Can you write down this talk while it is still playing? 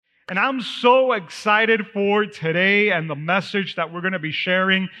And I'm so excited for today and the message that we're going to be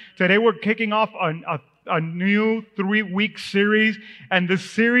sharing. Today we're kicking off a new 3-week series, and the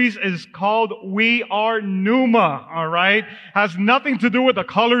series is called We Are Pneuma, all right? Has nothing to do with the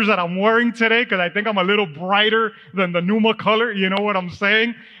colors that I'm wearing today, because I think I'm a little brighter than the Pneuma color, you know what I'm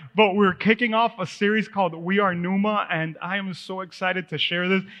saying? But we're kicking off a series called We Are Pneuma, and I am so excited to share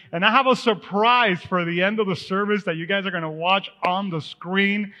this. And I have a surprise for the end of the service that you guys are going to watch on the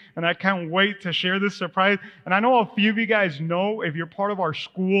screen, and I can't wait to share this surprise. And I know a few of you guys know, if you're part of our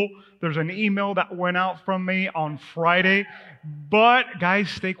school, there's an email that went out from me on Friday. But guys,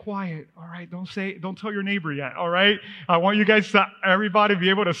 stay quiet, all right? Don't tell your neighbor yet, all right? I want you guys to, everybody, be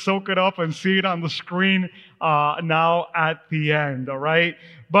able to soak it up and see it on the screen now at the end, all right?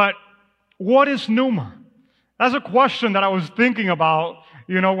 But what is Pneuma? That's a question that I was thinking about,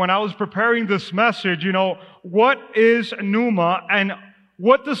 when I was preparing this message. What is Pneuma, and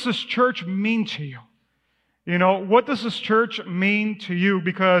what does this church mean to you? What does this church mean to you?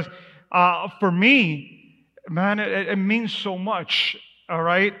 Because for me, man, it means so much, all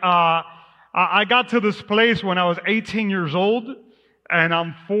right? I got to this place when I was 18 years old, and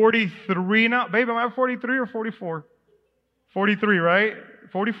I'm 43 now. Babe, am I 43 or 44? 43, right?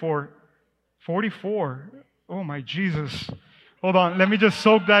 44. Oh my Jesus. Hold on, let me just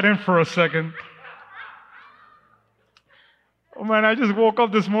soak that in for a second. Oh man, I just woke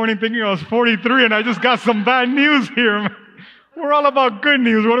up this morning thinking I was 43, and I just got some bad news here, man. We're all about good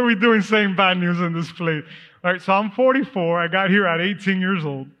news. What are we doing saying bad news in this place? All right, so I'm 44. I got here at 18 years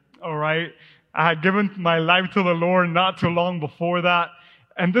old, all right? I had given my life to the Lord not too long before that.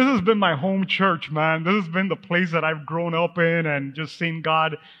 And this has been my home church, man. This has been the place that I've grown up in and just seen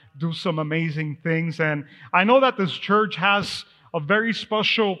God do some amazing things. And I know that this church has a very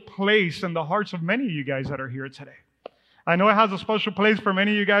special place in the hearts of many of you guys that are here today. I know it has a special place for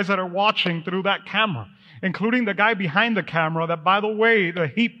many of you guys that are watching through that camera, including the guy behind the camera that, by the way, the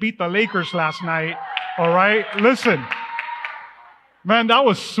Heat beat the Lakers last night. All right? Listen. Man, that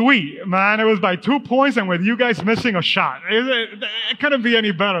was sweet, man. It was by 2 points and with you guys missing a shot. It couldn't be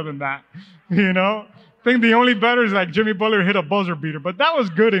any better than that, I think the only better is like Jimmy Butler hit a buzzer beater, but that was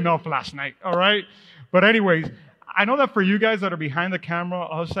good enough last night, all right? But anyways, I know that for you guys that are behind the camera,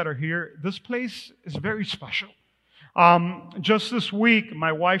 us that are here, this place is very special. Just this week,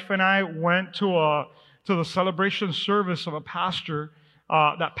 my wife and I went to the celebration service of a pastor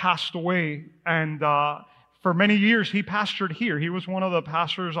that passed away, and for many years, he pastored here. He was one of the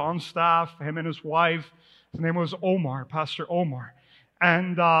pastors on staff, him and his wife. His name was Omar, Pastor Omar.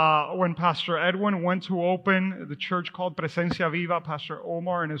 And when Pastor Edwin went to open the church called Presencia Viva, Pastor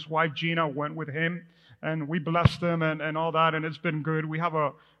Omar and his wife Gina went with him. And we blessed them and all that, and it's been good. We have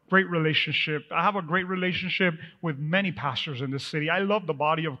a great relationship. I have a great relationship with many pastors in this city. I love the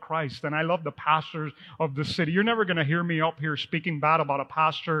body of Christ, and I love the pastors of the city. You're never going to hear me up here speaking bad about a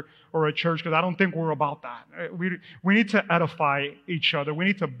pastor or a church, because I don't think we're about that. We need to edify each other. We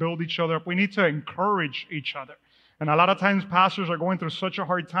need to build each other up. We need to encourage each other. And a lot of times pastors are going through such a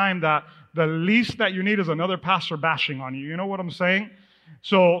hard time that the least that you need is another pastor bashing on you. You know what I'm saying?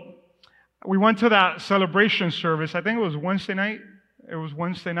 So we went to that celebration service. I think it was Wednesday night. It was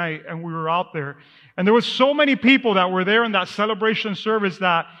Wednesday night, and we were out there. And there was so many people that were there in that celebration service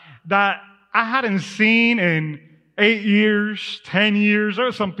that I hadn't seen in 8 years, 10 years. There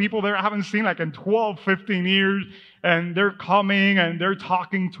are some people there I haven't seen like in 12, 15 years. And they're coming and they're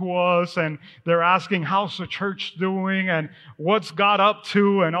talking to us and they're asking, how's the church doing and what's God up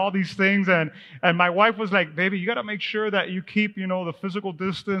to and all these things. And my wife was like, baby, you got to make sure that you keep, the physical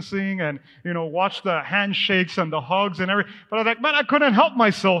distancing and, watch the handshakes and the hugs and everything. But I was like, man, I couldn't help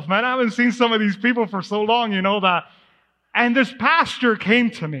myself, man. I haven't seen some of these people for so long, that. And this pastor came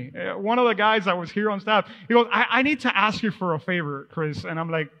to me, one of the guys that was here on staff. He goes, I need to ask you for a favor, Chris. And I'm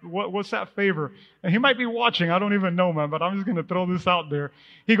like, what's that favor? And he might be watching. I don't even know, man, but I'm just going to throw this out there.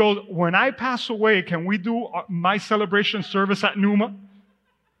 He goes, when I pass away, can we do my celebration service at Pneuma?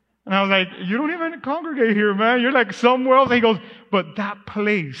 And I was like, you don't even congregate here, man. You're like somewhere else. And he goes, but that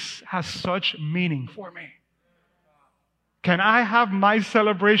place has such meaning for me. Can I have my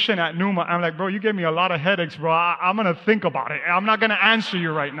celebration at Pneuma? I'm like, bro, you gave me a lot of headaches, bro. I'm going to think about it. I'm not going to answer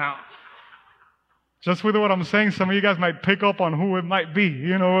you right now. Just with what I'm saying, some of you guys might pick up on who it might be.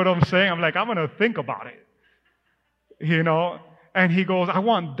 You know what I'm saying? I'm like, I'm going to think about it. And he goes, I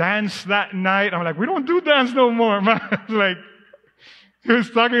want dance that night. I'm like, we don't do dance no more, man. Like, he was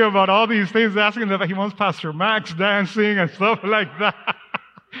talking about all these things, asking that he wants Pastor Max dancing and stuff like that.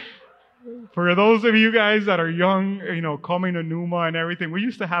 For those of you guys that are young, coming to Pneuma and everything, we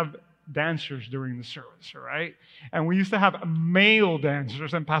used to have dancers during the service, all right? And we used to have male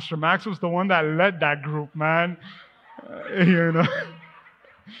dancers, and Pastor Max was the one that led that group, man. You know.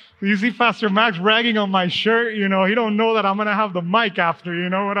 You see Pastor Max ragging on my shirt, you know, he don't know that I'm going to have the mic after, you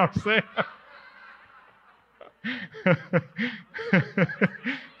know what I'm saying?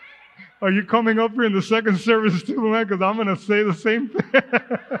 Are you coming up here in the second service too, man? Because I'm going to say the same thing.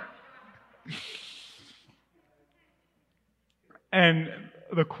 And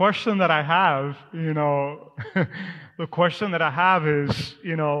the question that I have, you know, the question that I have is,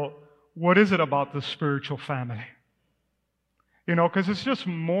 you know, what is it about the spiritual family? You know, because it's just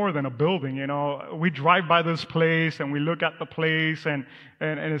more than a building, you know. We drive by this place and we look at the place and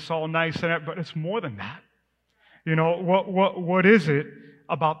it's all nice, but it's more than that. You know, what is it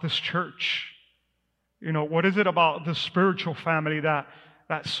about this church? You know, what is it about the spiritual family that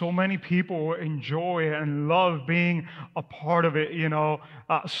so many people enjoy and love being a part of it? You know,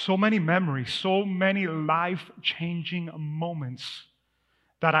 so many memories, so many life-changing moments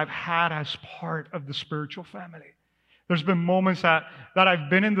that I've had as part of the spiritual family. There's been moments that I've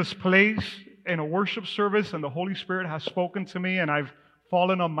been in this place in a worship service and the Holy Spirit has spoken to me and I've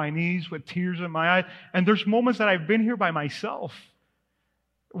fallen on my knees with tears in my eyes. And there's moments that I've been here by myself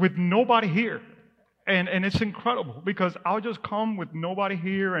with nobody here. And it's incredible because I'll just come with nobody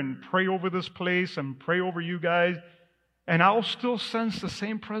here and pray over this place and pray over you guys. And I'll still sense the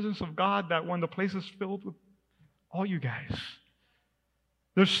same presence of God that when the place is filled with all you guys.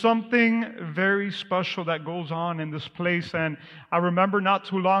 There's something very special that goes on in this place. And I remember not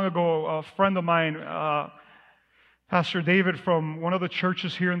too long ago, a friend of mine, Pastor David from one of the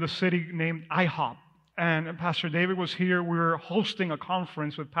churches here in the city named IHOP. And Pastor David was here. We were hosting a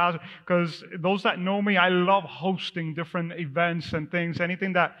conference with Pastor, because those that know me, I love hosting different events and things.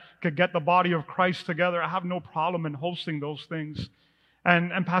 Anything that could get the body of Christ together, I have no problem in hosting those things.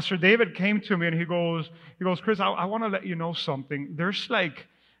 And Pastor David came to me and he goes, Chris, I want to let you know something. There's like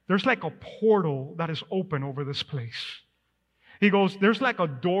a portal that is open over this place. He goes, there's like a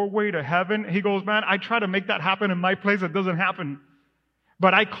doorway to heaven. He goes, man, I try to make that happen in my place. It doesn't happen.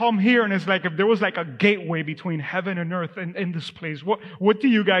 But I come here and it's like if there was like a gateway between heaven and earth in this place. What do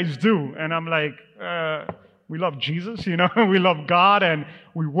you guys do? And I'm like, we love Jesus, you know, we love God and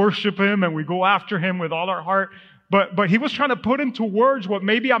we worship Him and we go after Him with all our heart. But he was trying to put into words what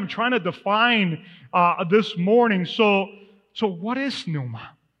maybe I'm trying to define this morning. So what is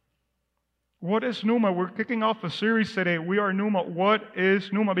Pneuma? What is Pneuma? We're kicking off a series today. We are Pneuma. What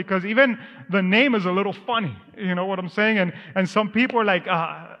is Pneuma? Because even the name is a little funny. You know what I'm saying? And some people are like,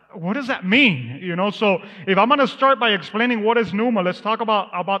 what does that mean? You know, so if I'm going to start by explaining what is Pneuma, let's talk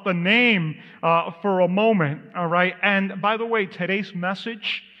about the name for a moment. All right. And by the way, today's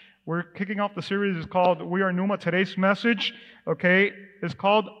message, we're kicking off the series. It's called We Are Pneuma. Today's message, okay, is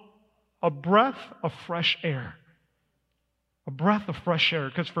called A Breath of Fresh Air. A breath of fresh air.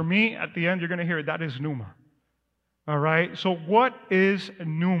 Because for me, at the end, you're going to hear that is Pneuma. All right? So what is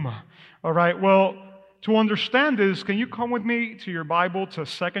Pneuma? All right? Well, to understand this, can you come with me to your Bible to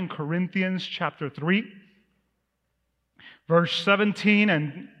 2 Corinthians chapter 3, verse 17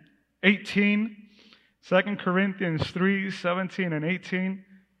 and 18. 2 Corinthians 3, 17 and 18.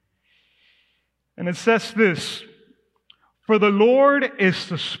 And it says this, for the Lord is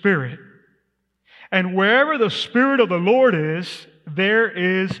the Spirit, and wherever the Spirit of the Lord is, there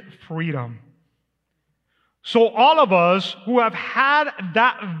is freedom. So all of us who have had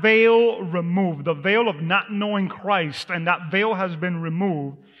that veil removed, the veil of not knowing Christ, and that veil has been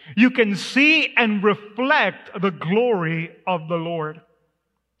removed, you can see and reflect the glory of the Lord.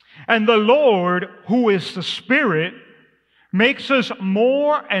 And the Lord, who is the Spirit, makes us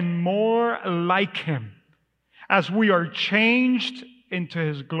more and more like Him as we are changed into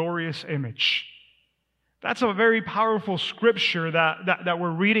His glorious image. That's a very powerful scripture that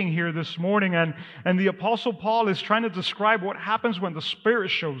we're reading here this morning. And the Apostle Paul is trying to describe what happens when the Spirit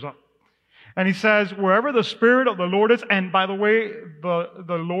shows up. And he says, wherever the Spirit of the Lord is, and by the way,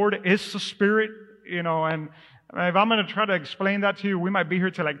 the Lord is the Spirit, you know, and if I'm going to try to explain that to you, we might be here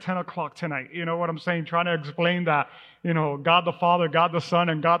till like 10 o'clock tonight. You know what I'm saying? Trying to explain that, you know, God the Father, God the Son,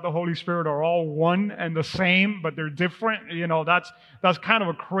 and God the Holy Spirit are all one and the same, but they're different. You know, that's kind of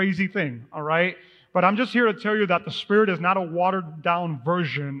a crazy thing, all right? But I'm just here to tell you that the Spirit is not a watered-down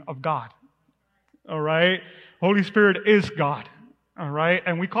version of God, all right? Holy Spirit is God, all right?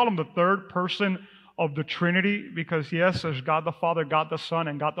 And we call Him the third person of the Trinity because, yes, there's God the Father, God the Son,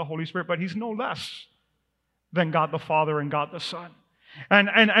 and God the Holy Spirit, but He's no less than God the Father and God the Son.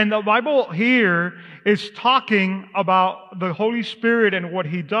 And the Bible here is talking about the Holy Spirit and what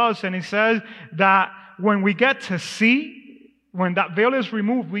He does, and He says that when we get to see when that veil is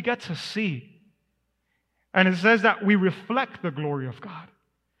removed, we get to see. And it says that we reflect the glory of God.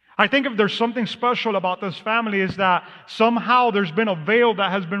 I think if there's something special about this family is that somehow there's been a veil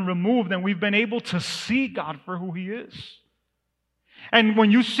that has been removed and we've been able to see God for who He is. And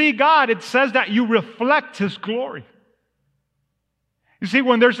when you see God, it says that you reflect His glory. You see,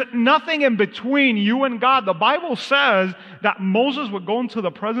 when there's nothing in between you and God, the Bible says that Moses would go into the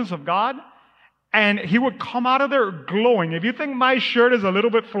presence of God and he would come out of there glowing. If you think my shirt is a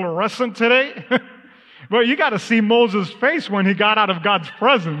little bit fluorescent today, well, you got to see Moses' face when he got out of God's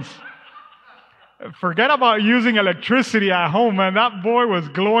presence. Forget about using electricity at home, man. That boy was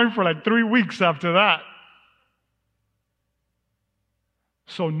glowing for like 3 weeks after that.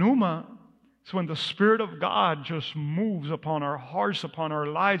 So Pneuma is when the Spirit of God just moves upon our hearts, upon our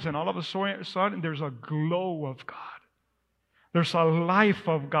lives, and all of a sudden there's a glow of God. There's a life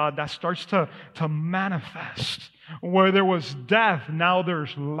of God that starts to manifest. Where there was death, now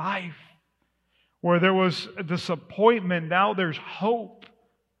there's life. Where there was disappointment, now there's hope.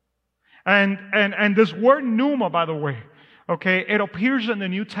 And this word pneuma, by the way, okay, it appears in the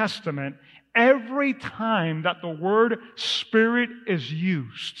New Testament every time that the word Spirit is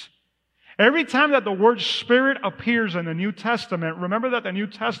used. Every time that the word Spirit appears in the New Testament, remember that the New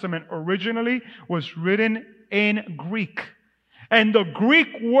Testament originally was written in Greek. And the Greek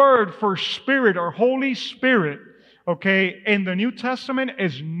word for Spirit or Holy Spirit, okay, in the New Testament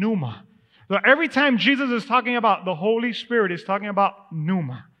is pneuma. So every time Jesus is talking about the Holy Spirit, he's talking about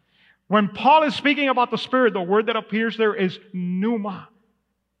pneuma. When Paul is speaking about the Spirit, the word that appears there is pneuma.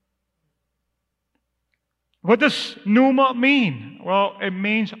 What does pneuma mean? Well, it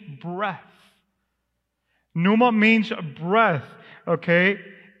means breath. Pneuma means breath, okay?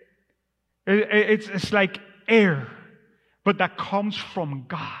 It's like air, but that comes from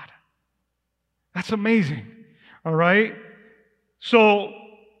God. That's amazing, all right? So,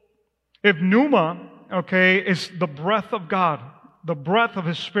 if pneuma, okay, is the breath of God, the breath of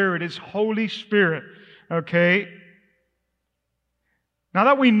His Spirit, His Holy Spirit, okay? Now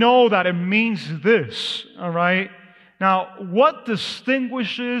that we know that it means this, all right? Now, what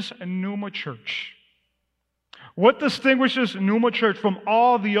distinguishes a Pneuma church? What distinguishes Pneuma Church from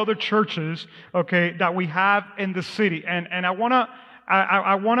all the other churches, okay, that we have in the city? And I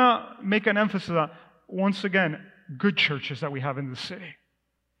wanna make an emphasis on, once again, good churches that we have in the city.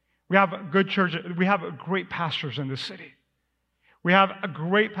 We have good churches. We have great pastors in this city. We have a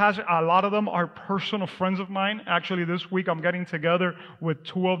great pastor. A lot of them are personal friends of mine. Actually, this week I'm getting together with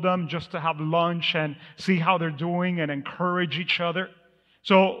 2 of them just to have lunch and see how they're doing and encourage each other.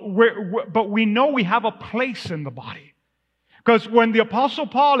 So, but we know we have a place in the body. Because when the Apostle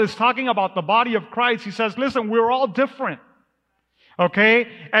Paul is talking about the body of Christ, he says, listen, we're all different. Okay?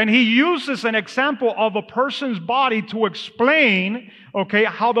 And he uses an example of a person's body to explain, okay,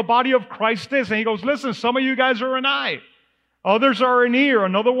 how the body of Christ is. And he goes, listen, some of you guys are an eye. Others are an ear.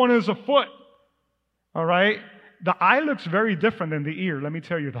 Another one is a foot. All right? The eye looks very different than the ear. Let me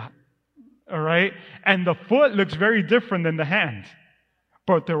tell you that. All right? And the foot looks very different than the hand.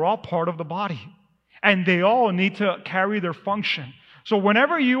 But they're all part of the body. And they all need to carry their function. So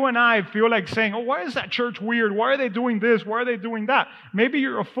whenever you and I feel like saying, oh, why is that church weird? Why are they doing this? Why are they doing that? Maybe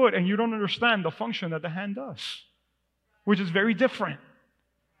you're a foot and you don't understand the function that the hand does, which is very different.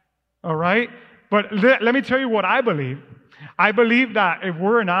 All right? But let me tell you what I believe. I believe that if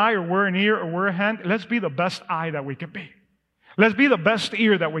we're an eye or we're an ear or we're a hand, let's be the best eye that we can be. Let's be the best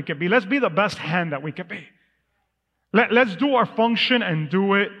ear that we can be. Let's be the best hand that we can be. Let's do our function and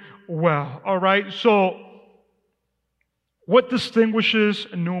do it well. All right? So, what distinguishes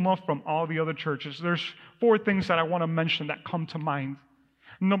Pneuma from all the other churches? There's 4 things that I want to mention that come to mind.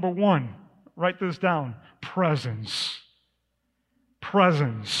 Number 1, write this down. Presence.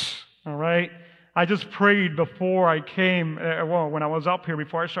 Presence. All right? I just prayed before I came, when I was up here,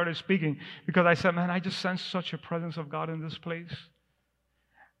 before I started speaking, because I said, man, I just sense such a presence of God in this place.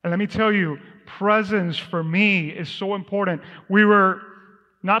 And let me tell you, presence for me is so important. We were,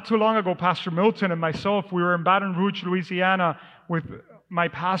 not too long ago, Pastor Milton and myself, we were in Baton Rouge, Louisiana with my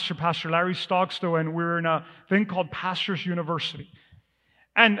pastor, Pastor Larry Stockstill, and we were in a thing called Pastors University.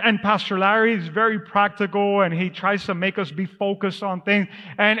 And Pastor Larry is very practical, and he tries to make us be focused on things.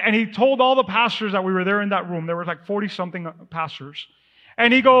 And he told all the pastors that we were there in that room, there were like 40-something pastors.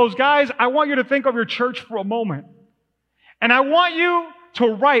 And he goes, guys, I want you to think of your church for a moment. And I want you to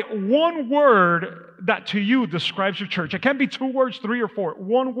write one word that to you describes your church. It can't be 2 words, 3 or 4.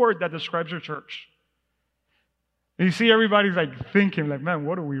 One word that describes your church. And you see everybody's like thinking, like, man,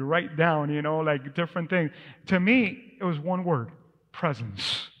 what do we write down? You know, like different things. To me, it was one word.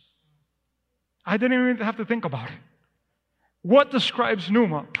 Presence. I didn't even have to think about it. What describes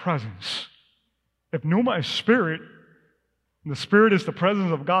pneuma? Presence. If pneuma is spirit, and the spirit is the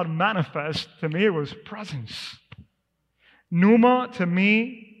presence of God manifest, to me it was presence. Pneuma, to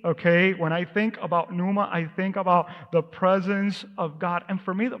me, okay, when I think about pneuma, I think about the presence of God. And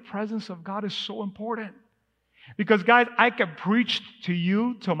for me, the presence of God is so important. Because, guys, I can preach to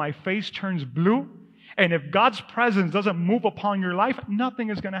you till my face turns blue, and if God's presence doesn't move upon your life, nothing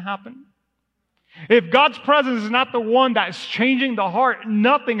is going to happen. If God's presence is not the one that's changing the heart,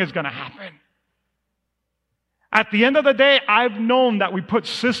 nothing is going to happen. At the end of the day, I've known that we put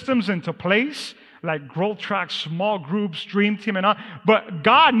systems into place, like growth tracks, small groups, dream team, and all, but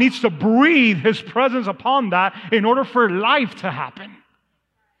God needs to breathe His presence upon that in order for life to happen.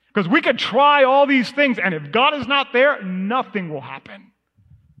 Because we could try all these things, and if God is not there, nothing will happen.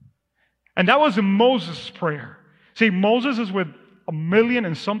 And that was Moses' prayer. See, Moses is with 1 million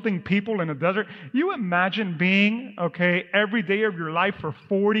and something people in the desert. You imagine being, okay, every day of your life for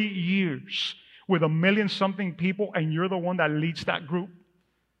 40 years with 1 million something people, and you're the one that leads that group?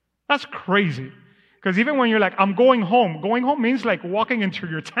 That's crazy. Because even when you're like, I'm going home means like walking into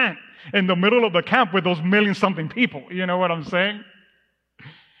your tent in the middle of the camp with those 1 million something people. You know what I'm saying?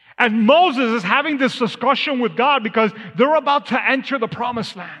 And Moses is having this discussion with God because they're about to enter the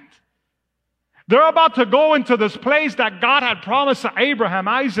promised land. They're about to go into this place that God had promised to Abraham,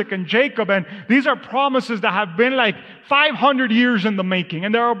 Isaac, and Jacob. And these are promises that have been like 500 years in the making.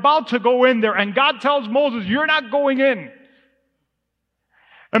 And they're about to go in there. And God tells Moses, you're not going in.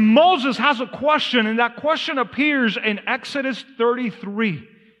 And Moses has a question. And that question appears in Exodus 33.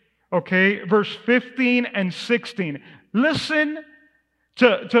 Okay, verse 15 and 16. Listen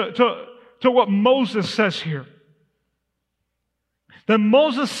to what Moses says here. Then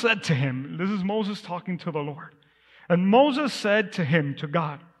Moses said to him, this is Moses talking to the Lord. And Moses said to him, to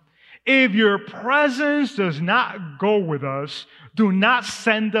God, if your presence does not go with us, do not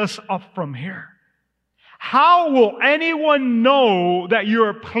send us up from here. How will anyone know that you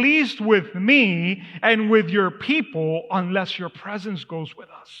are pleased with me and with your people unless your presence goes with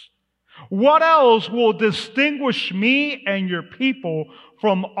us? What else will distinguish me and your people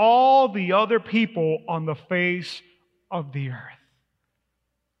from all the other people on the face of the earth?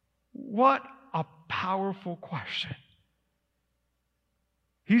 What a powerful question.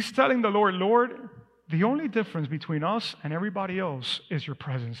 He's telling the Lord, Lord, the only difference between us and everybody else is your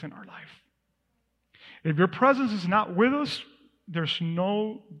presence in our life. If your presence is not with us, there's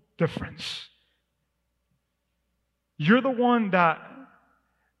no difference. You're the one that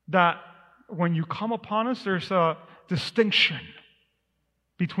when you come upon us, there's a distinction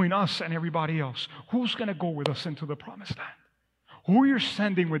between us and everybody else. Who's going to go with us into the promised land? Who you're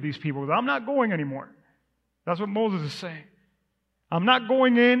sending with these people? I'm not going anymore. That's what Moses is saying. I'm not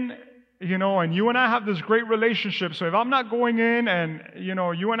going in, and you and I have this great relationship. So if I'm not going in and,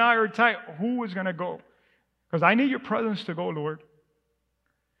 you and I are tight, who is going to go? Because I need your presence to go, Lord.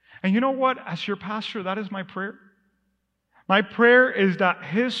 And you know what? As your pastor, that is my prayer. My prayer is that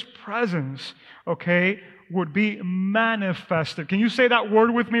His presence, would be manifested. Can you say that word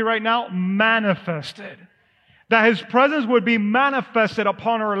with me right now? Manifested. That His presence would be manifested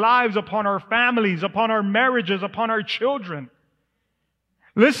upon our lives, upon our families, upon our marriages, upon our children.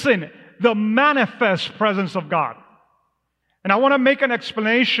 Listen, the manifest presence of God. And I want to make an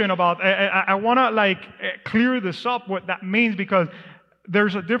explanation about, I want to clear this up, what that means, because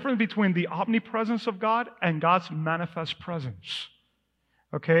there's a difference between the omnipresence of God and God's manifest presence.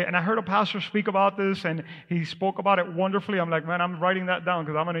 Okay, and I heard a pastor speak about this, and he spoke about it wonderfully. I'm like, man, I'm writing that down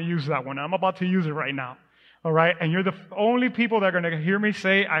because I'm going to use that one. I'm about to use it right now. All right, and you're the only people that are going to hear me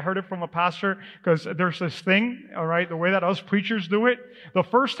say, I heard it from a pastor, because there's this thing, all right, the way that us preachers do it. The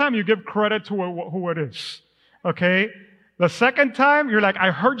first time you give credit to who it is, okay? The second time, you're like, I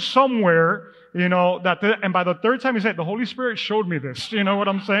heard somewhere, and by the third time you say, the Holy Spirit showed me this. You know what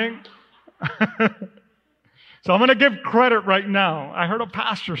I'm saying? So I'm going to give credit right now. I heard a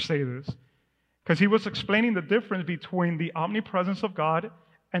pastor say this, because he was explaining the difference between the omnipresence of God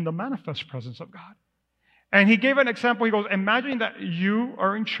and the manifest presence of God. And he gave an example. He goes, imagine that you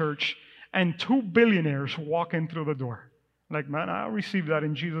are in church and 2 billionaires walk in through the door. Like, man, I'll receive that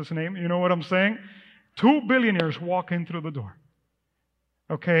in Jesus' name. You know what I'm saying? 2 billionaires walk in through the door.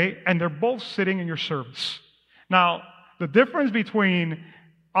 Okay? And they're both sitting in your service. Now, the difference between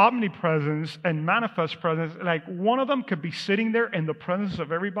omnipresence and manifest presence, like one of them could be sitting there in the presence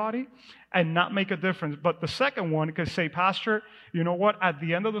of everybody and not make a difference. But the second one could say, Pastor, you know what? At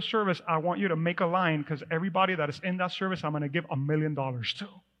the end of the service, I want you to make a line because everybody that is in that service, I'm going to give $1 million to.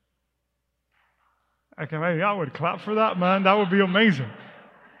 Okay, maybe I would clap for that, man. That would be amazing.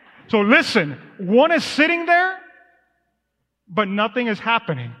 So listen, one is sitting there but nothing is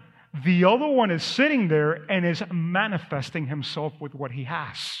happening. The other one is sitting there and is manifesting himself with what he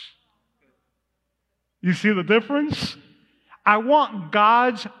has. You see the difference? I want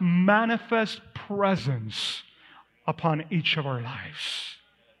God's manifest presence upon each of our lives.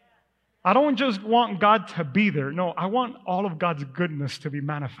 I don't just want God to be there. No, I want all of God's goodness to be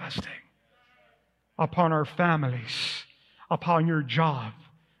manifesting upon our families, upon your job,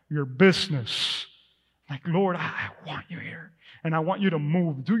 your business. Like, Lord, I want you here. And I want you to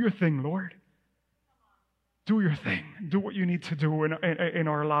move. Do your thing, Lord. Do your thing. Do what you need to do in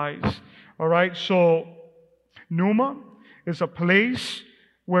our lives. All right? So, Pneuma is a place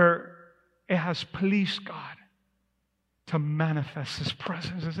where it has pleased God to manifest His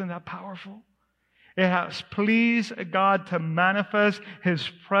presence. Isn't that powerful? It has pleased God to manifest His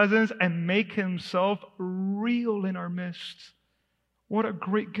presence and make Himself real in our midst. What a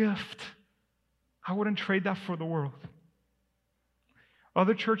great gift. I wouldn't trade that for the world.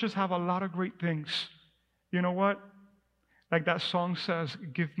 Other churches have a lot of great things. You know what? Like that song says,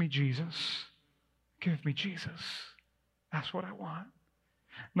 give me Jesus. Give me Jesus. That's what I want.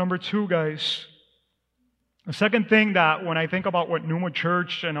 Number 2, guys. The second thing that when I think about what Pneuma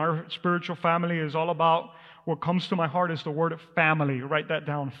Church and our spiritual family is all about, what comes to my heart is the word family. Write that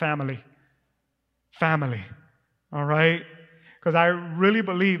down, family. Family. All right? Because I really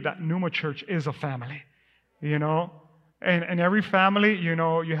believe that Pneuma Church is a family. You know? And every family, you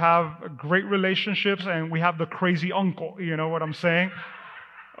know, you have great relationships, and we have the crazy uncle. You know what I'm saying?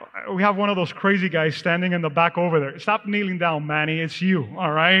 We have one of those crazy guys standing in the back over there. Stop kneeling down, Manny. It's you,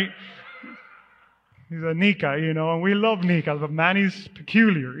 all right? He's a Nika, you know, and we love Nika, but Manny's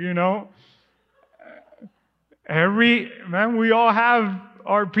peculiar, you know. We all have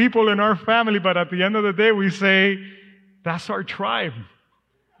our people in our family, but at the end of the day, we say, that's our tribe.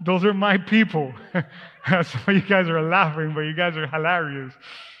 Those are my people. That's why you guys are laughing, but you guys are hilarious.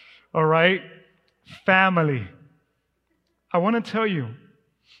 All right? Family. I want to tell you,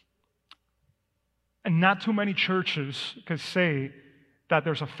 and not too many churches could say that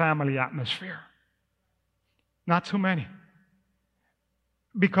there's a family atmosphere. Not too many.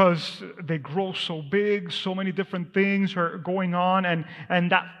 Because they grow so big, so many different things are going on,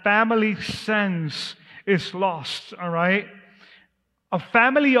 and that family sense is lost, all right? A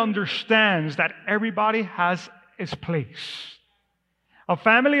family understands that everybody has his place. A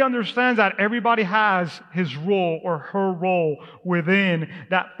family understands that everybody has his role or her role within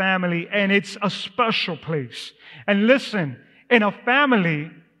that family, and it's a special place. And listen, in a family,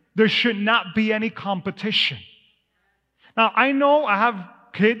 there should not be any competition. Now, I know I have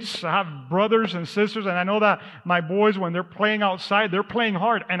kids, I have brothers and sisters, and I know that my boys, when they're playing outside, they're playing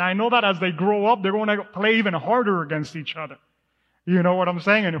hard. And I know that as they grow up, they're going to play even harder against each other. You know what I'm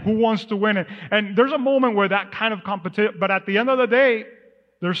saying? And who wants to win it? And there's a moment where that kind of competition, but at the end of the day,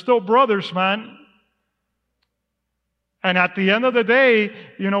 they're still brothers, man. And at the end of the day,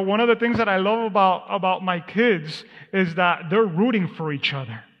 you know, one of the things that I love about my kids is that they're rooting for each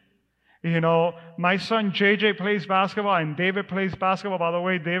other. You know, my son JJ plays basketball and David plays basketball. By the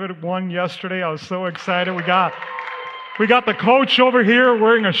way, David won yesterday. I was so excited. We got the coach over here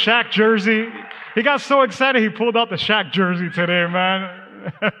wearing a Shaq jersey. He got so excited he pulled out the Shaq jersey today,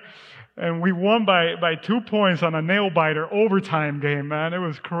 man. And we won by 2 points on a nail-biter overtime game, man. It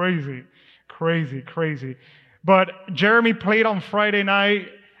was crazy. Crazy. But Jeremy played on Friday night,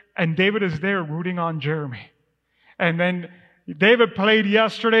 and David is there rooting on Jeremy. And then David played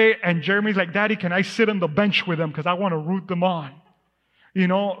yesterday, and Jeremy's like, Daddy, can I sit on the bench with them because I want to root them on? You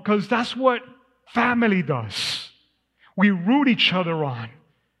know, because that's what family does. We root each other on.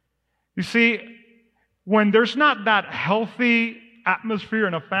 You see, when there's not that healthy atmosphere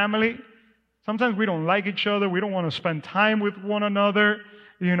in a family, sometimes we don't like each other. We don't want to spend time with one another.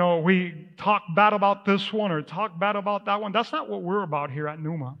 You know, we talk bad about this one or talk bad about that one. That's not what we're about here at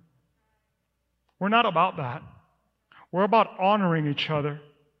Pneuma. We're not about that. We're about honoring each other.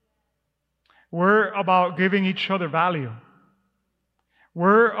 We're about giving each other value.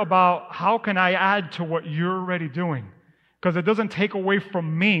 We're about how can I add to what you're already doing? Because it doesn't take away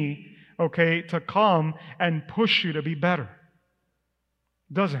from me, okay, to come and push you to be better.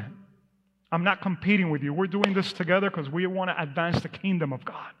 It doesn't. I'm not competing with you. We're doing this together because we want to advance the kingdom of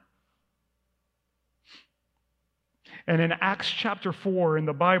God. And in Acts chapter 4 in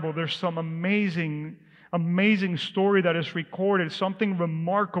the Bible, there's some amazing story that is recorded, something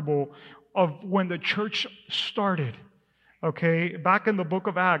remarkable of when the church started. Okay, back in the book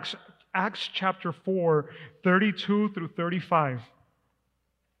of Acts, Acts chapter 4, 32 through 35.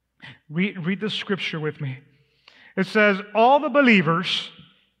 Read the scripture with me. It says, all the believers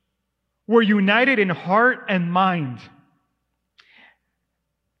were united in heart and mind.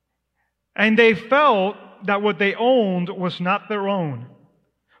 And they felt that what they owned was not their own.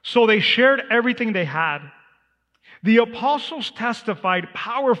 So they shared everything they had. The apostles testified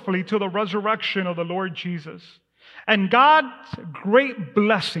powerfully to the resurrection of the Lord Jesus. And God's great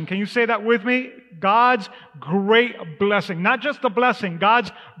blessing, can you say that with me? God's great blessing, not just a blessing,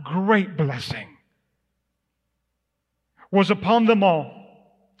 God's great blessing was upon them all.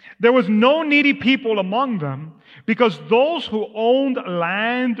 There was no needy people among them, because those who owned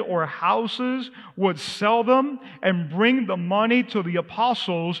land or houses would sell them and bring the money to the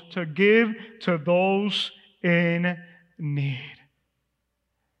apostles to give to those in need.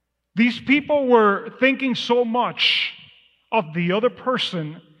 These people were thinking so much of the other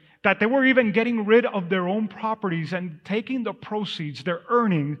person that they were even getting rid of their own properties and taking the proceeds, their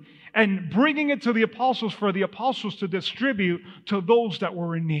earnings, and bringing it to the apostles for the apostles to distribute to those that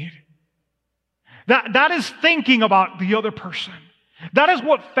were in need. That is thinking about the other person. That is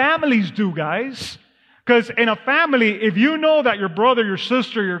what families do, guys. Because in a family, if you know that your brother, your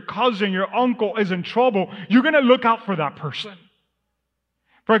sister, your cousin, your uncle is in trouble, you're going to look out for that person.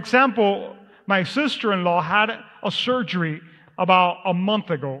 For example, my sister-in-law had a surgery about a month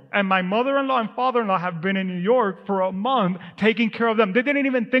ago, and my mother-in-law and father-in-law have been in New York for a month taking care of them. They didn't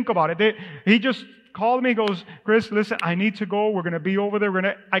even think about it. He just called me, goes, Chris, listen, I need to go. We're going to be over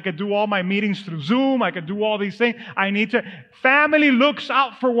there. I could do all my meetings through Zoom. I could do all these things. Family looks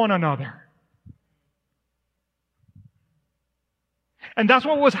out for one another. And that's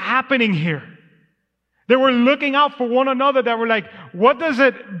what was happening here. They were looking out for one another. That were like, what does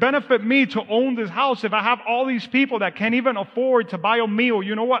it benefit me to own this house if I have all these people that can't even afford to buy a meal?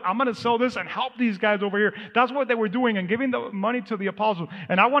 You know what? I'm going to sell this and help these guys over here. That's what they were doing and giving the money to the apostles.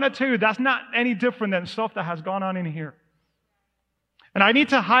 And I want to tell you, that's not any different than stuff that has gone on in here. And I need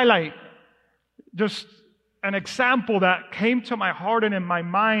to highlight just an example that came to my heart and in my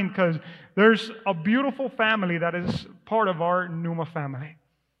mind, because there's a beautiful family that is part of our Pneuma family.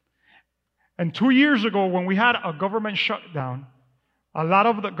 And 2 years ago, when we had a government shutdown, a lot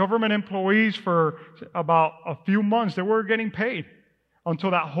of the government employees for about a few months, they were getting paid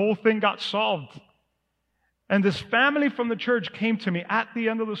until that whole thing got solved. And this family from the church came to me at the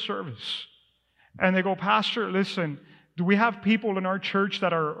end of the service. And they go, Pastor, listen, do we have people in our church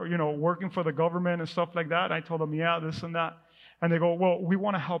that are, working for the government and stuff like that? And I told them, yeah, this and that. And they go, well, we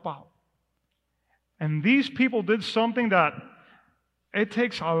want to help out. And these people did something that it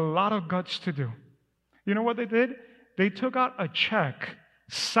takes a lot of guts to do. You know what they did? They took out a check,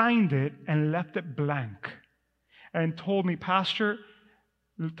 signed it, and left it blank. And told me, Pastor,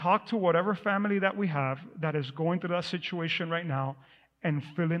 talk to whatever family that we have that is going through that situation right now and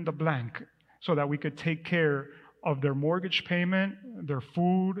fill in the blank so that we could take care of their mortgage payment, their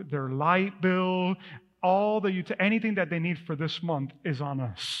food, their light bill, anything that they need for this month is on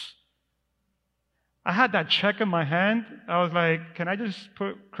us. I had that check in my hand. I was like, can I just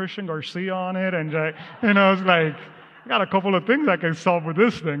put Christian Garcia on it? And I was like, I got a couple of things I can solve with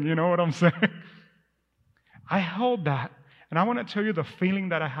this thing. You know what I'm saying? I held that, and I want to tell you the feeling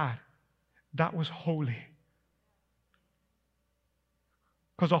that I had. That was holy.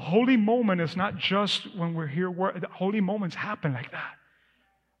 Because a holy moment is not just when we're here. Holy moments happen like that.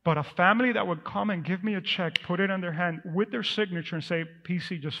 But a family that would come and give me a check, put it in their hand with their signature and say,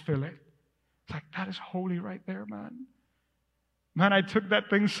 PC, just fill it. It's like, that is holy right there, man. Man, I took that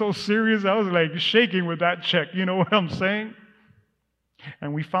thing so serious, I was like shaking with that check. You know what I'm saying?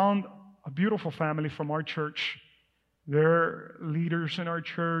 And we found a beautiful family from our church. They're leaders in our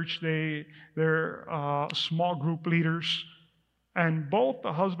church. They're small group leaders. And both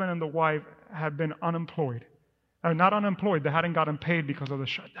the husband and the wife had been unemployed. Not unemployed, they hadn't gotten paid because of the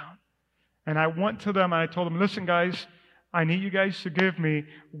shutdown. And I went to them and I told them, listen, guys, I need you guys to give me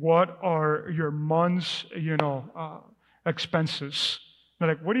what are your month's, expenses. They're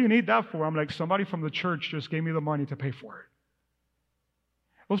like, what do you need that for? I'm like, somebody from the church just gave me the money to pay for it.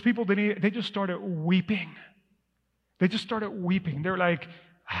 Those people, they just started weeping. They just started weeping. They're like,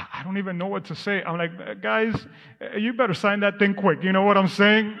 I don't even know what to say. I'm like, guys, you better sign that thing quick. You know what I'm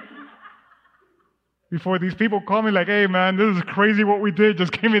saying? Before these people call me like, hey, man, this is crazy what we did.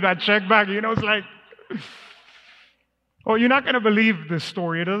 Just give me that check back. It's like... Oh, you're not going to believe this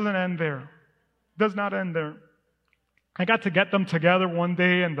story. It doesn't end there. It does not end there. I got to get them together one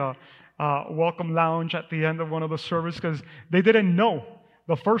day in the welcome lounge at the end of one of the services because they didn't know.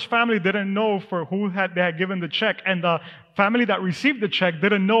 The first family didn't know for who they had given the check, and the family that received the check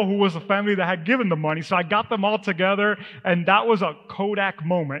didn't know who was the family that had given the money. So I got them all together, and that was a Kodak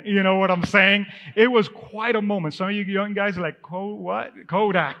moment. You know what I'm saying? It was quite a moment. Some of you young guys are like, what?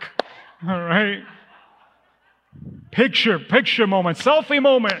 Kodak. All right. Picture moment, selfie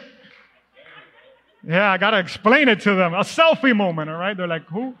moment. Yeah, I got to explain it to them. A selfie moment, all right? They're like,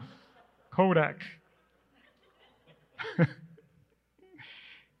 who? Kodak.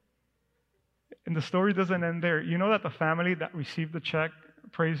 And the story doesn't end there. You know that the family that received the check,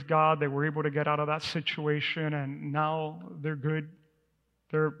 praise God, they were able to get out of that situation, and now they're good.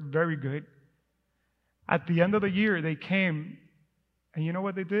 They're very good. At the end of the year, they came, and you know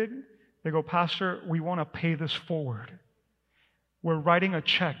what they did? They go, Pastor, we want to pay this forward. We're writing a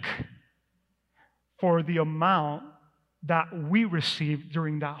check for the amount that we received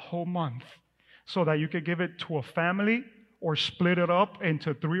during that whole month so that you could give it to a family or split it up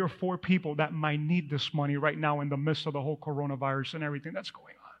into 3 or 4 people that might need this money right now in the midst of the whole coronavirus and everything that's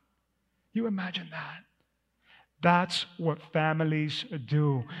going on. You imagine that? That's what families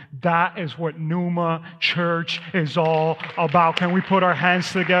do. That is what Pneuma Church is all about. Can we put our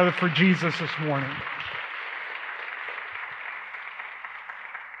hands together for Jesus this morning?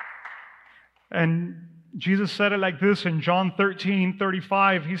 And Jesus said it like this in John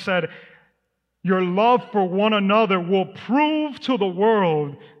 13:35. He said, your love for one another will prove to the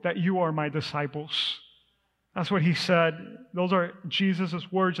world that you are my disciples. That's what he said. Those are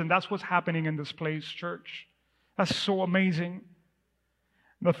Jesus' words, and that's what's happening in this place, church. That's so amazing.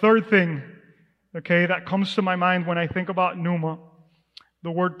 The third thing, okay, that comes to my mind when I think about Pneuma,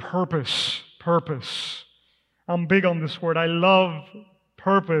 the word purpose. Purpose. I'm big on this word. I love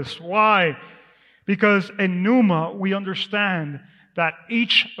purpose. Why? Because in Pneuma, we understand that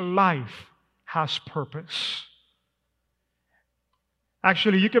each life has purpose.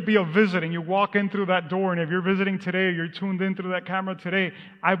 Actually, you could be a visitor and you walk in through that door, and if you're visiting today or you're tuned in through that camera today,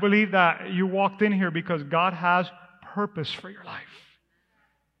 I believe that you walked in here because God has purpose for your life.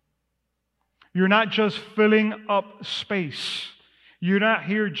 You're not just filling up space. You're not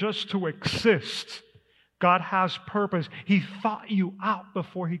here just to exist. God has purpose. He thought you out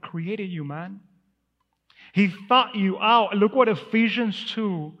before He created you, man. He thought you out. Look what Ephesians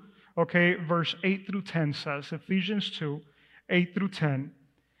 2, okay, verse 8 through 10 says. Ephesians 2, 8 through 10.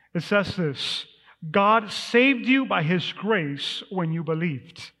 It says this: God saved you by His grace when you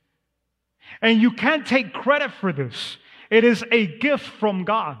believed. And you can't take credit for this. It is a gift from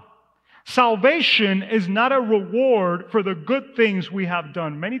God. Salvation is not a reward for the good things we have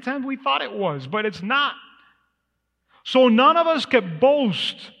done. Many times we thought it was, but it's not. So none of us can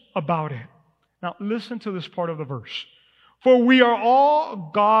boast about it. Now listen to this part of the verse. For we are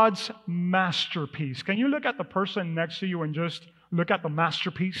all God's masterpiece. Can you look at the person next to you and just look at the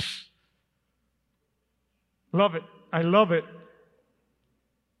masterpiece? Love it. I love it.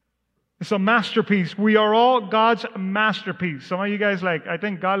 It's a masterpiece. We are all God's masterpiece. Some of you guys I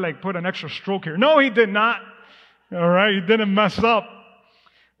think God put an extra stroke here. No, He did not. All right? He didn't mess up.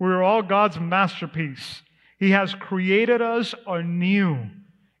 We're all God's masterpiece. He has created us anew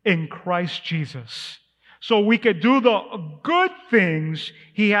in Christ Jesus, so we could do the good things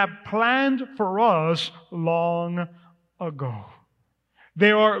He had planned for us long ago.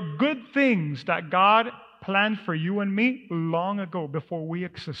 There are good things that God planned for you and me long ago before we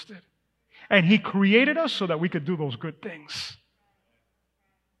existed. And He created us so that we could do those good things.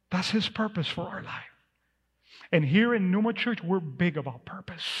 That's His purpose for our life. And here in Pneuma Church, we're big about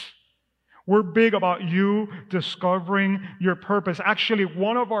purpose. We're big about you discovering your purpose. Actually,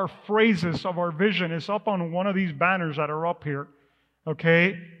 one of our phrases of our vision is up on one of these banners that are up here.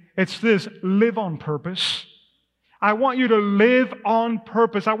 Okay? It's this: live on purpose. I want you to live on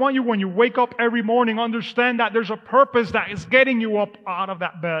purpose. I want you, when you wake up every morning, understand that there's a purpose that is getting you up out of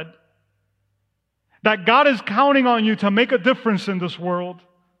that bed. That God is counting on you to make a difference in this world.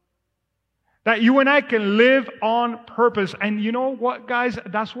 That you and I can live on purpose. And you know what, guys?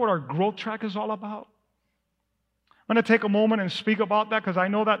 That's what our growth track is all about. I'm going to take a moment and speak about that because I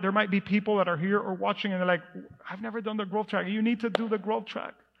know that there might be people that are here or watching and they're like, I've never done the growth track. You need to do the growth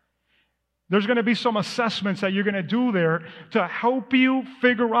track. There's going to be some assessments that you're going to do there to help you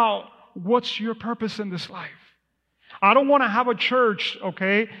figure out what's your purpose in this life. I don't want to have a church,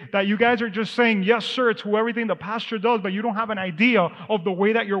 okay, that you guys are just saying, yes, sir, to everything the pastor does, but you don't have an idea of the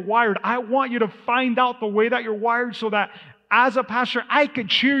way that you're wired. I want you to find out the way that you're wired so that as a pastor, I can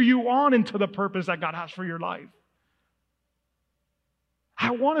cheer you on into the purpose that God has for your life.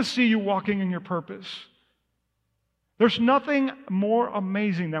 I want to see you walking in your purpose. There's nothing more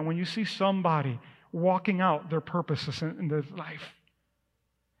amazing than when you see somebody walking out their purposes in their life.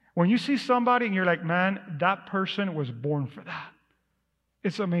 When you see somebody and you're like, man, that person was born for that.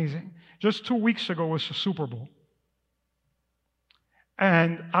 It's amazing. Just 2 weeks ago was the Super Bowl.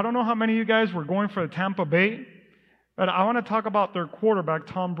 And I don't know how many of you guys were going for the Tampa Bay, but I want to talk about their quarterback,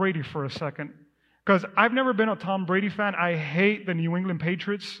 Tom Brady, for a second. Because I've never been a Tom Brady fan. I hate the New England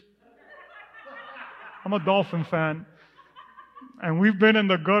Patriots. I'm a Dolphin fan. And we've been in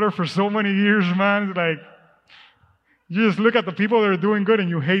the gutter for so many years, man. It's like, you just look at the people that are doing good and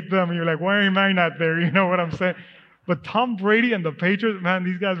you hate them. And you're like, why am I not there? You know what I'm saying? But Tom Brady and the Patriots, man,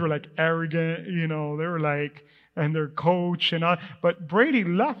 these guys were like arrogant. You know, they were like, and their coach and all. But Brady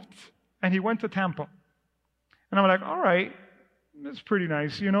left and he went to Tampa. And I'm like, all right, that's pretty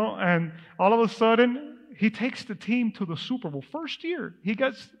nice, you know. And all of a sudden, he takes the team to the Super Bowl. First year, he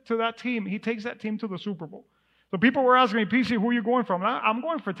gets to that team. He takes that team to the Super Bowl. So people were asking me, PC, who are you going from? I'm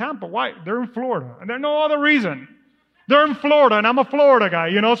going for Tampa. Why? They're in Florida. And there's no other reason. They're in Florida, and I'm a Florida guy,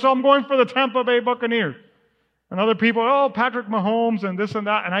 you know, so I'm going for the Tampa Bay Buccaneers. And other people, oh, Patrick Mahomes and this and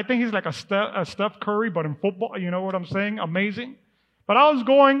that. And I think he's like a Steph Curry, but in football, you know what I'm saying? Amazing. But I was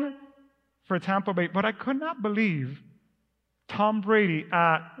going for Tampa Bay. But I could not believe Tom Brady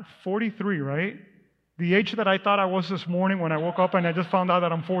at 43, right? The age that I thought I was this morning when I woke up and I just found out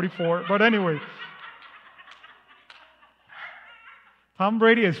that I'm 44. But anyway, Tom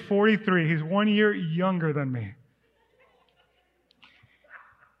Brady is 43. He's 1 year younger than me.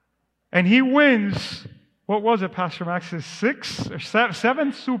 And he wins, what was it, Pastor Max? His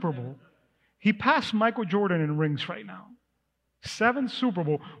seventh Super Bowl. He passed Michael Jordan in rings right now. 7th Super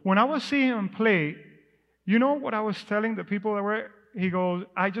Bowl. When I was seeing him play, you know what I was telling the people that were? He goes,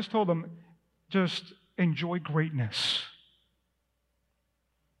 I just told them, just enjoy greatness.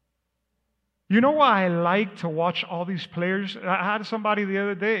 You know why I like to watch all these players? I had somebody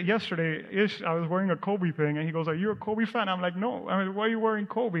yesterday, I was wearing a Kobe thing, and he goes, are you a Kobe fan? I'm like, no. I mean, why are you wearing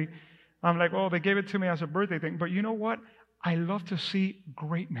Kobe? I'm like, oh, they gave it to me as a birthday thing. But you know what? I love to see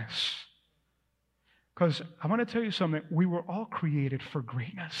greatness. Because I want to tell you something. We were all created for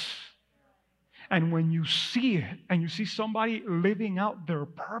greatness. And when you see it, and you see somebody living out their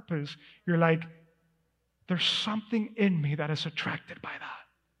purpose, you're like, there's something in me that is attracted by that.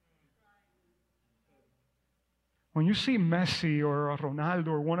 When you see Messi or Ronaldo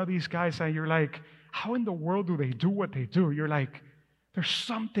or one of these guys, and you're like, how in the world do they do what they do? You're like, there's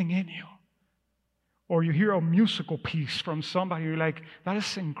something in you. Or you hear a musical piece from somebody, you're like, that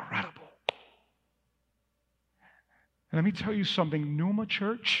is incredible. And let me tell you something, Pneuma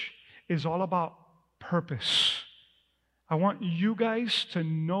Church is all about purpose. I want you guys to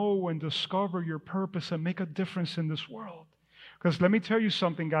know and discover your purpose and make a difference in this world. Because let me tell you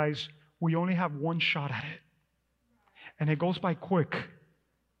something, guys, we only have one shot at it. And it goes by quick.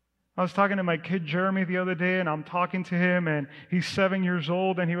 I was talking to my kid Jeremy the other day, and I'm talking to him, and he's 7 years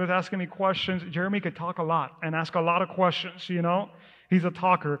old, and he was asking me questions. Jeremy could talk a lot and ask a lot of questions, you know. He's a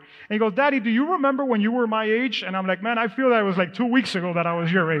talker. And he goes, Daddy, do you remember when you were my age? And I'm like, man, I feel that it was like 2 weeks ago that I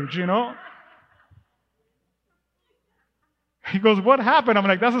was your age, you know. He goes, what happened? I'm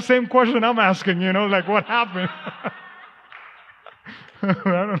like, that's the same question I'm asking, you know, like what happened? I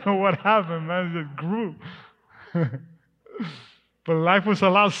don't know what happened, man. It just grew. But life was a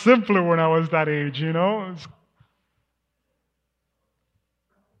lot simpler when I was that age, you know?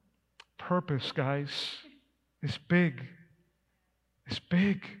 Purpose, guys, is big. It's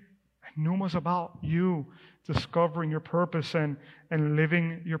big. And Pneuma's about you discovering your purpose and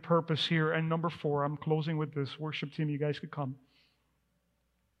living your purpose here. And number 4, I'm closing with this. Worship team, you guys could come.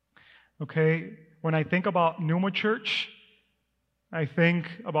 Okay? When I think about Pneuma Church, I think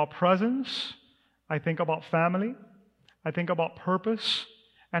about presence. I think about family. I think about purpose,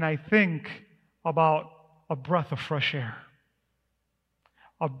 and I think about a breath of fresh air.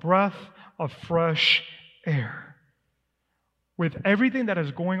 A breath of fresh air. With everything that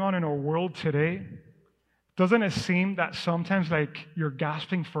is going on in our world today, doesn't it seem that sometimes like you're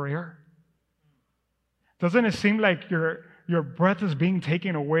gasping for air? Doesn't it seem like your breath is being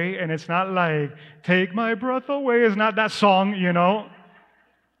taken away, and it's not like, take my breath away? It's not that song, you know?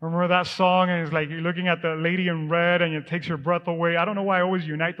 Remember that song? And it's like you're looking at the lady in red and it takes your breath away. I don't know why I always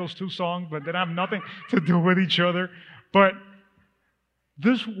unite those two songs, but they have nothing to do with each other. But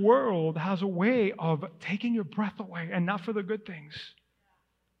this world has a way of taking your breath away, and not for the good things.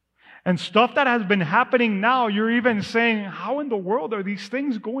 And stuff that has been happening now, you're even saying, how in the world are these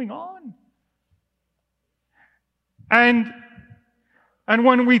things going on? And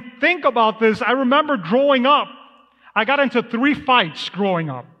when we think about this, I remember growing up, I got into 3 fights growing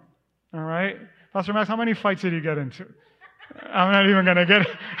up. All right? Pastor Max, how many fights did you get into? I'm not even going to get it.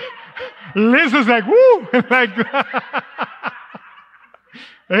 Liz is like, woo! Like,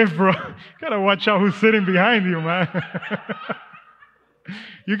 hey, bro, gotta watch out who's sitting behind you, man.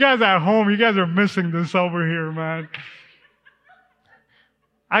 You guys at home, you guys are missing this over here, man.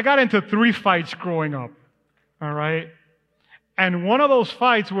 I got into 3 fights growing up. All right? And one of those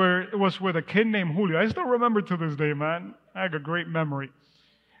fights was with a kid named Julio. I still remember to this day, man. I have a great memory.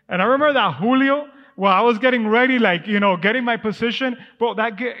 And I remember that Julio, Well, I was getting ready, getting my position. Bro,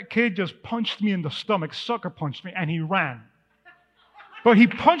 that kid just punched me in the stomach, sucker punched me, and he ran. But he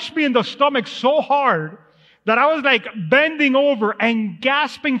punched me in the stomach so hard that I was like bending over and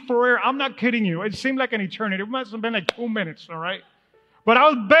gasping for air. I'm not kidding you. It seemed like an eternity. It must have been like 2 minutes, all right? But I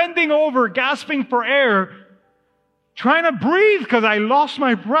was bending over, gasping for air, trying to breathe because I lost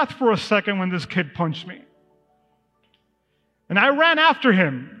my breath for a second when this kid punched me. And I ran after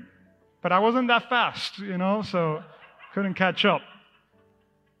him, but I wasn't that fast, so couldn't catch up.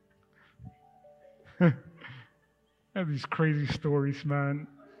 I have these crazy stories, man.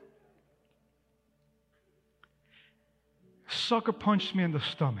 Sucker punched me in the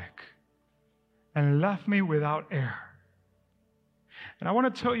stomach and left me without air. And I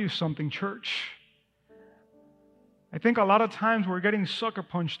want to tell you something, church. I think a lot of times we're getting sucker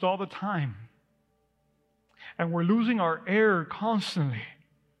punched all the time. And we're losing our air constantly.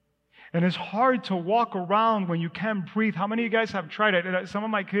 And it's hard to walk around when you can't breathe. How many of you guys have tried it? Some of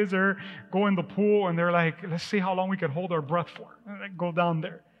my kids go in the pool and they're like, let's see how long we can hold our breath for. And they go down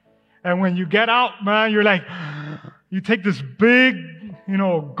there. And when you get out, man, you're like, you take this big,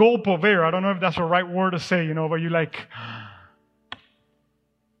 gulp of air. I don't know if that's the right word to say, but you're like,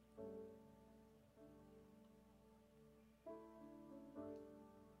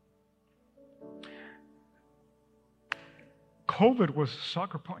 COVID was a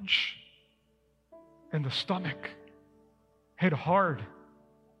sucker punch in the stomach. Hit hard.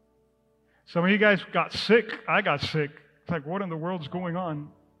 Some of you guys got sick. I got sick. It's like, what in the world's going on?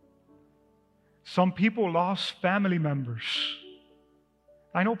 Some people lost family members.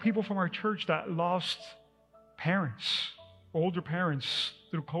 I know people from our church that lost parents, older parents,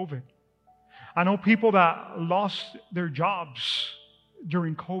 through COVID. I know people that lost their jobs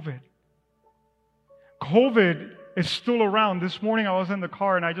during COVID. COVID is still around. This morning I was in the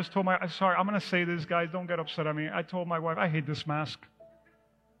car and I just told sorry, I'm going to say this, guys, don't get upset at me. I told my wife, I hate this mask.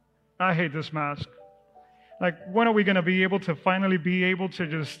 I hate this mask. Like, when are we going to be able to finally be able to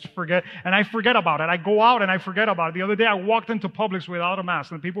just forget? And I forget about it. I go out and I forget about it. The other day I walked into Publix without a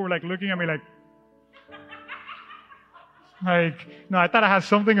mask and people were like looking at me like, no, I thought I had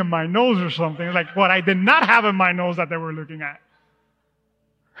something in my nose or something. Like, what I did not have in my nose that they were looking at.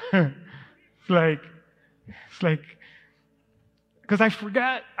 It's like, because I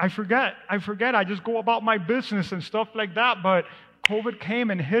forget. I just go about my business and stuff like that. But COVID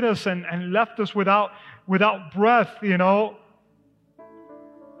came and hit us and left us without breath,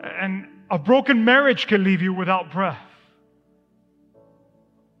 And a broken marriage can leave you without breath.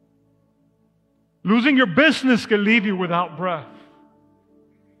 Losing your business can leave you without breath.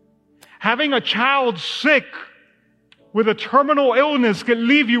 Having a child sick with a terminal illness can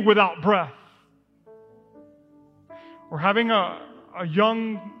leave you without breath. Or having a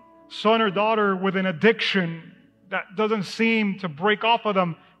young son or daughter with an addiction that doesn't seem to break off of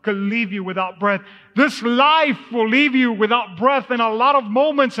them could leave you without breath. This life will leave you without breath in a lot of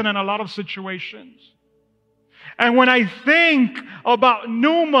moments and in a lot of situations. And when I think about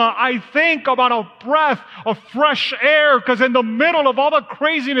Pneuma, I think about a breath of fresh air, because in the middle of all the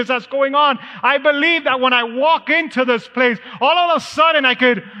craziness that's going on, I believe that when I walk into this place, all of a sudden I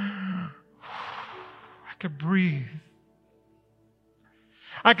could breathe.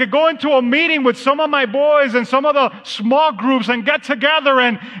 I could go into a meeting with some of my boys and some of the small groups and get together,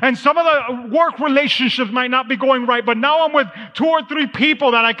 and some of the work relationships might not be going right, but now I'm with 2 or 3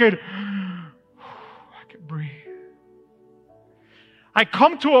 people that I could breathe. I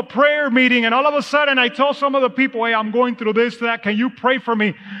come to a prayer meeting and all of a sudden I tell some of the people, hey, I'm going through this, that, can you pray for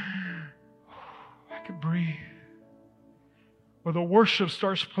me? I could breathe. Or the worship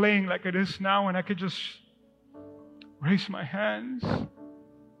starts playing like it is now and I could just raise my hands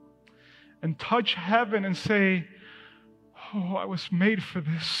and touch heaven and say, oh, I was made for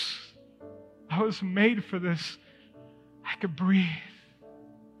this. I was made for this. I could breathe.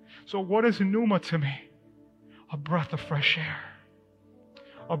 So what is Pneuma to me? A breath of fresh air.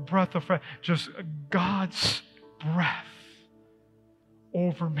 A breath of fresh, just God's breath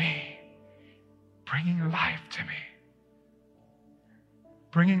over me, bringing life to me.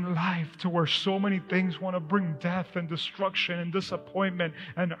 Bringing life to where so many things want to bring death and destruction and disappointment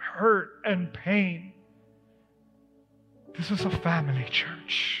and hurt and pain. This is a family,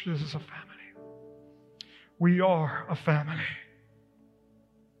 church. This is a family. We are a family.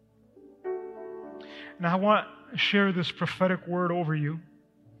 And I want to share this prophetic word over you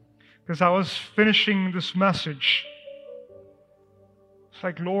because I was finishing this message. It's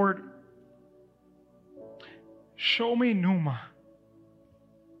like, Lord, show me Pneuma.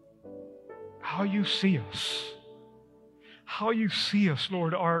 How you see us. How you see us,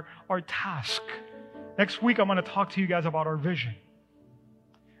 Lord, our task Next week, I'm going to talk to you guys about our vision.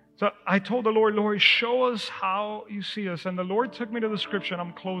 So I told the Lord, show us how you see us. And the Lord took me to the scripture, and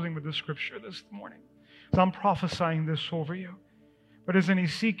I'm closing with the scripture this morning. So I'm prophesying this over you. But it's in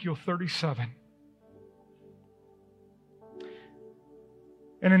Ezekiel 37.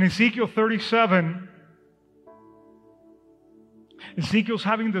 And in Ezekiel 37, Ezekiel's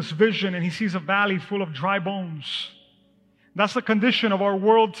having this vision, and he sees a valley full of dry bones. That's the condition of our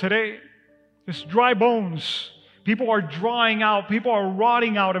world today. It's dry bones. People are drying out. People are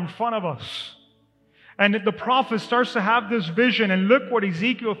rotting out in front of us. And the prophet starts to have this vision. And look what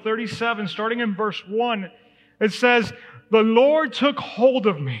Ezekiel 37, starting in verse 1, it says, "The Lord took hold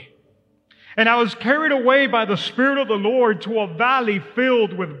of me, and I was carried away by the Spirit of the Lord to a valley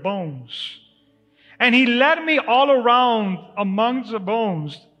filled with bones. And He led me all around amongst the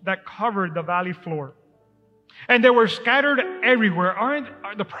bones that covered the valley floor. And they were scattered everywhere."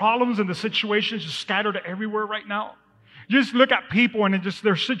 Aren't the problems and the situations just scattered everywhere right now? Just look at people and just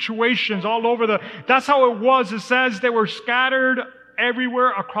their situations all over that's how it was. It says they were scattered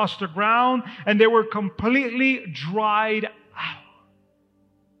everywhere across the ground, and they were completely dried out.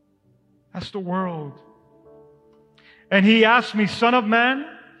 That's the world. And He asked me, "Son of man,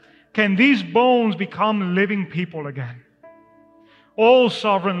 can these bones become living people again?" "Oh,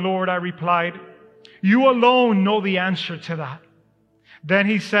 sovereign Lord," I replied, "you alone know the answer to that." Then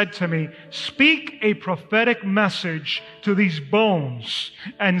He said to me, "Speak a prophetic message to these bones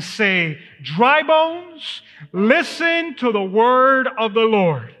and say, 'Dry bones, listen to the word of the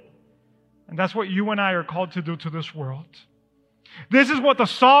Lord.'" And that's what you and I are called to do to this world. This is what the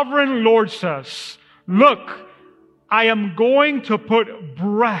sovereign Lord says. "Look, I am going to put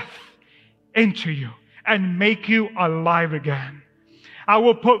breath into you and make you alive again. I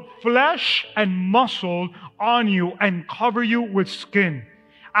will put flesh and muscle on you and cover you with skin.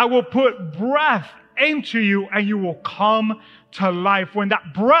 I will put breath into you and you will come to life." When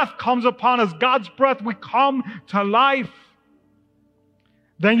that breath comes upon us, God's breath, we come to life.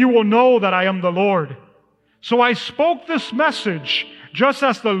 "Then you will know that I am the Lord." So I spoke this message just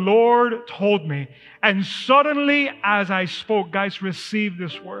as the Lord told me. And suddenly as I spoke, guys, receive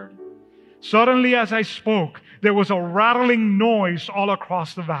this word. Suddenly as I spoke, there was a rattling noise all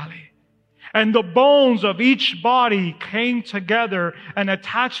across the valley. And the bones of each body came together and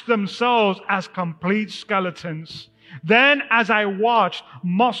attached themselves as complete skeletons. Then as I watched,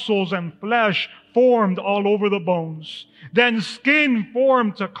 muscles and flesh formed all over the bones. Then skin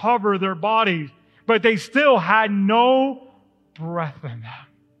formed to cover their bodies, but they still had no breath in them.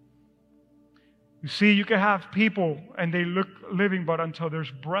 You see, you can have people and they look living, but until there's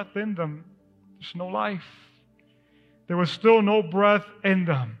breath in them, there's no life. There was still no breath in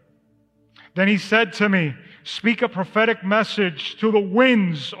them. Then He said to me, "Speak a prophetic message to the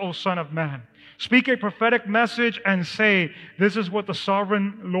winds, O Son of Man. Speak a prophetic message and say, 'This is what the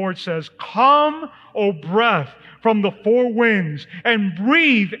sovereign Lord says. Come, O breath, from the four winds, and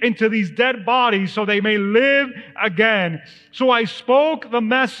breathe into these dead bodies so they may live again.' So I spoke the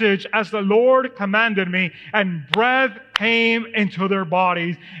message as the Lord commanded me, and breath came into their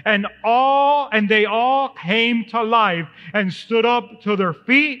bodies, and they all came to life and stood up to their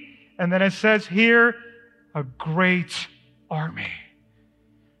feet." And then it says here, a great army.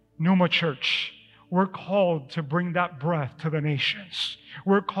 Pneuma Church, we're called to bring that breath to the nations.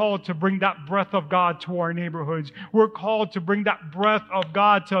 We're called to bring that breath of God to our neighborhoods. We're called to bring that breath of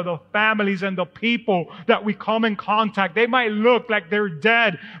God to the families and the people that we come in contact. They might look like they're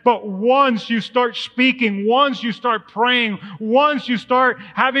dead, but once you start speaking, once you start praying, once you start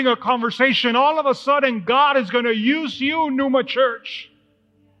having a conversation, all of a sudden God is going to use you, Pneuma Church,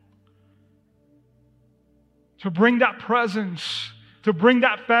 to bring that presence, to bring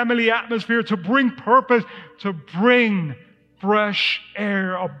that family atmosphere, to bring purpose, to bring fresh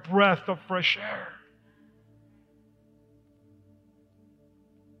air, a breath of fresh air.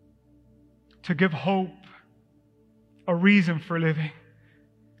 To give hope, a reason for living,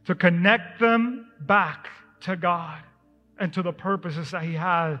 to connect them back to God and to the purposes that He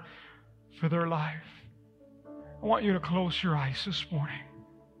had for their life. I want you to close your eyes this morning.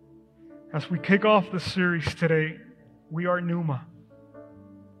 As we kick off the series today, we are Pneuma.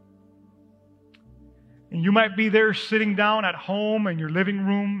 And you might be there sitting down at home in your living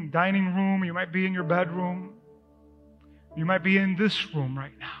room, dining room. You might be in your bedroom. You might be in this room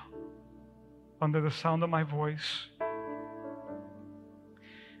right now, under the sound of my voice.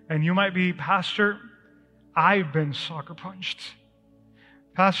 And you might be, "Pastor, I've been sucker punched.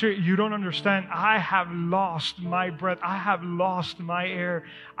 Pastor, you don't understand. I have lost my breath. I have lost my air.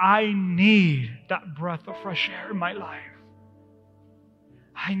 I need that breath of fresh air in my life.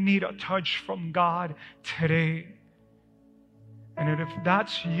 I need a touch from God today. And if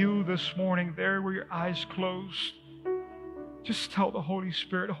that's you this morning, there where your eyes closed, just tell the Holy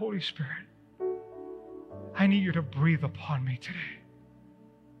Spirit, Holy Spirit, I need you to breathe upon me today.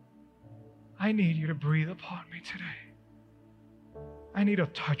 I need you to breathe upon me today. I need a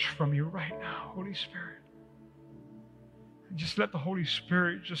touch from you right now, Holy Spirit. And just let the Holy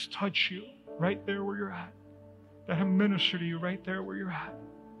Spirit just touch you right there where you're at. Let Him minister to you right there where you're at.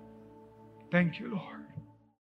 Thank you, Lord.